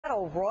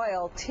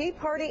royal. Tea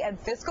Party and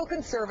fiscal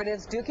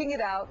conservatives duking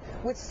it out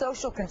with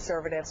social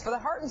conservatives for the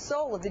heart and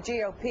soul of the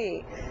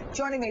GOP.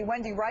 Joining me,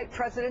 Wendy Wright,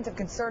 president of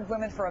Concerned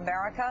Women for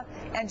America,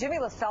 and Jimmy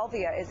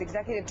LaSalvia is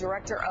executive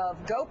director of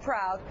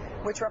GOProud,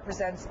 which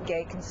represents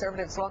gay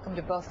conservatives. Welcome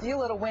to both of you.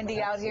 Little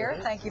Wendy out here.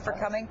 Thank you for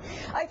coming.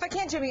 If I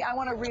can, Jimmy, I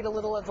want to read a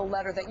little of the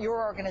letter that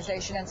your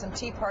organization and some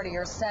Tea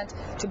Partiers sent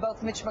to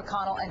both Mitch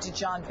McConnell and to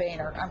John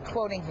Boehner. I'm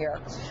quoting here.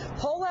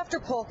 Poll after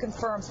poll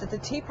confirms that the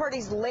Tea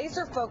Party's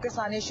laser focus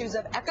on issues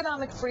of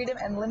economic freedom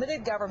and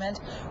limited government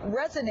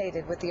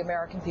resonated with the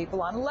American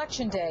people on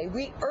Election Day.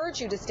 We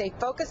urge you to stay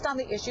focused on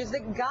the issues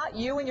that got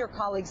you and your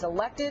colleagues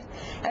elected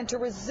and to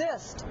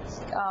resist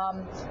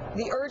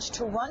the urge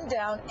to run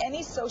down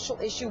any social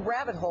issue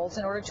rabbit holes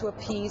in order to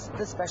appease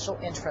the special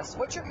interests.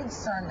 What's your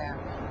concern there?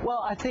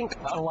 Well, I think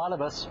a lot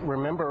of us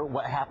remember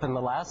what happened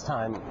the last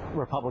time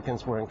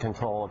Republicans were in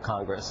control of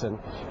Congress. And,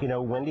 you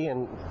know, Wendy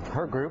and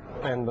her group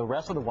and the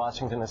rest of the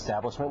Washington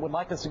establishment would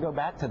like us to go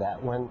back to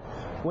that when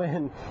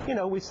you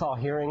know, we saw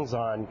hearings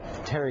on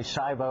Terry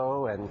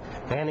Schiavo and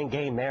banning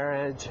gay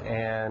marriage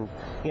and,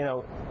 you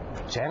know,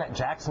 Janet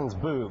Jackson's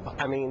boob.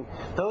 I mean,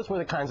 those were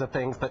the kinds of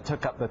things that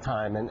took up the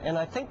time. And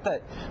I think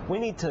that we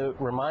need to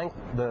remind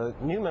the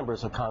new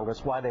members of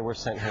Congress why they were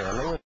sent here. And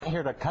they were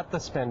here to cut the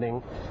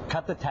spending,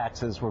 cut the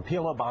taxes,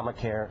 repeal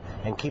Obamacare,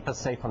 and keep us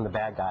safe from the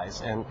bad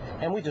guys.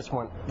 And we just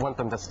want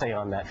them to stay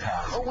on that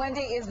path. Well,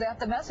 Wendy, is that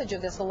the message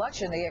of this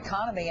election, the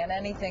economy, and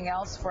anything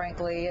else,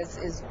 frankly,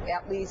 is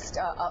at least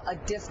a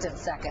distant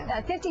second?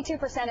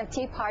 52% of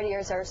Tea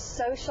Partiers are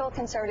social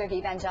conservative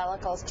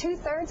evangelicals.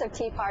 2/3 of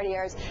Tea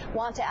Partiers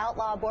want to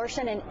outlaw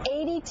abortion, and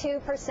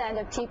 82%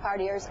 of Tea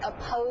Partiers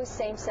oppose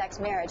same-sex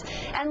marriage.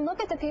 And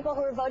look at the people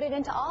who were voted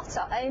into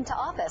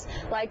office,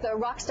 like the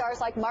rock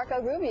stars like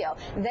Marco Rubio.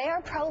 They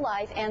are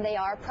pro-life and they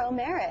are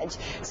pro-marriage.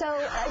 So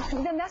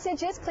the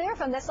message is clear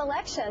from this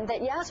election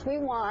that, yes, we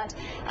want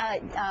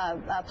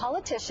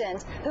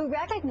politicians who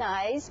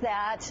recognize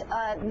that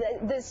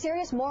the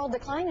serious moral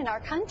decline in our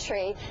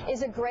country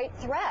is a great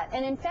threat.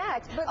 And in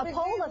fact, a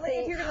poll of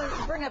the... If you're going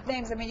to bring up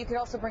names, I mean, you could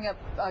also bring up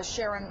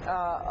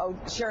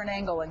Sharon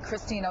Angle and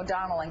Christine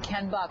O'Donnell and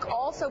Ken Buck,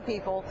 also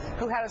people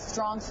who had a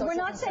strong social We're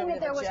not saying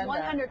that there was agenda.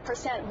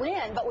 100%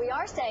 win, but we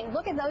are saying,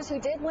 look at those who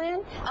did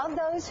win. Of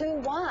those who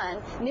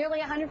won, nearly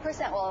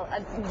 100%, well,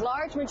 a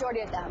large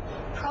majority of them,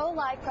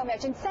 pro-life,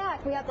 pro-marriage. In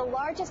fact, we have the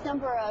largest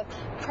number of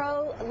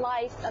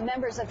pro-life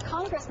members of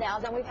Congress now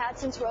than we've had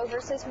since Roe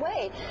versus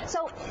Wade.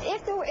 So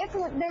if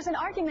there's an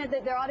argument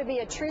that there ought to be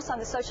a truce on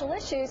the social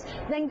issues,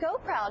 then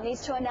GOProud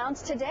needs to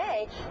announce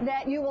today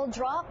that you will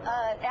drop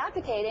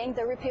advocating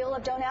the repeal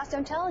of Don't Ask,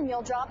 Don't Tell, and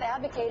you'll drop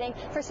advocating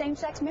for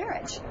same-sex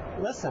marriage.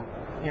 Listen,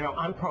 you know,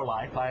 I'm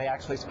pro-life. I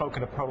actually spoke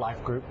at a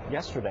pro-life group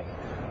yesterday.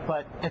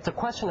 But it's a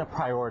question of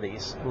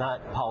priorities,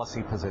 not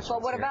policy positions.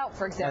 Well, what about,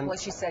 for example,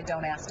 as you said,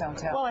 Don't Ask, Don't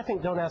Tell? Well, I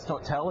think Don't Ask,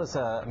 Don't Tell is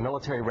a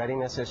military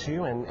readiness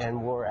issue,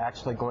 and we're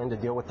actually going to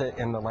deal with it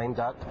in the lame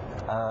duck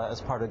as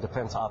part of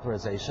defense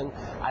authorization.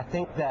 I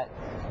think that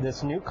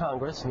this new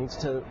Congress needs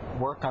to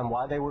work on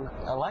why they were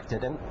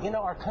elected. And, you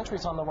know, our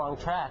country's on the wrong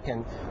track,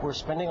 and we're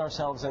spending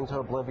ourselves into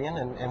oblivion,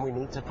 and we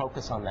need to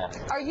focus on that.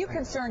 Are you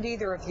concerned,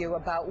 either of you,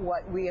 about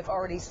what we have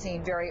already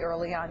seen very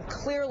early on?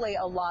 Clearly,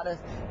 a lot of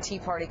Tea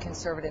Party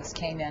conservatives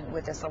came in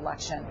with this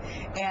election,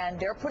 and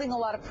they're putting a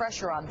lot of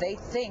pressure on. They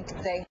think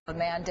they have a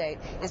mandate.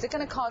 Is it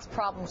going to cause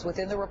problems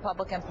within the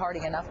Republican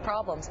Party, enough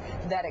problems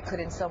that it could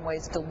in some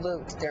ways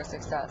dilute their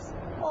success?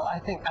 Well, I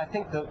think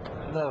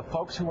the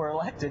folks who were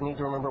elected need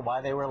to remember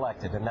why they were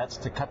elected, and that's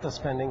to cut the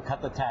spending,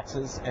 cut the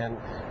taxes,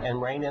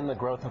 and rein in the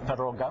growth of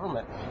federal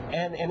government.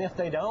 And if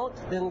they don't,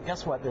 then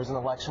guess what? There's an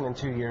election in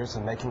 2 years,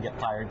 and they can get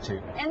fired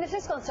too. And the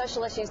fiscal and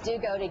social issues do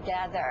go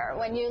together.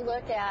 When you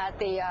look at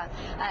the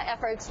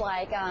efforts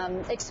like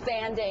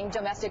expanding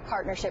domestic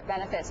partnership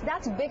benefits,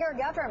 that's bigger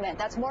government.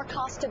 That's more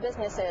cost to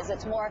businesses.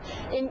 It's more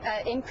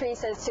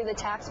increases to the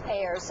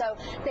taxpayers. So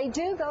they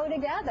do go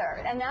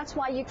together, and that's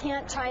why you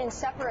can't try and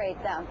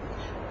separate them.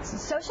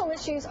 Social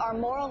issues are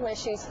moral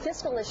issues.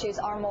 Fiscal issues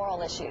are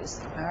moral issues.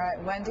 All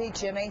right, Wendy,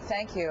 Jimmy,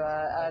 thank you.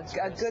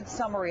 A good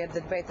summary of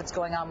the debate that's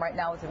going on right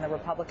now within the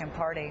Republican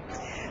Party.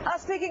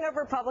 Speaking of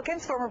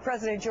Republicans, former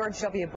President George W.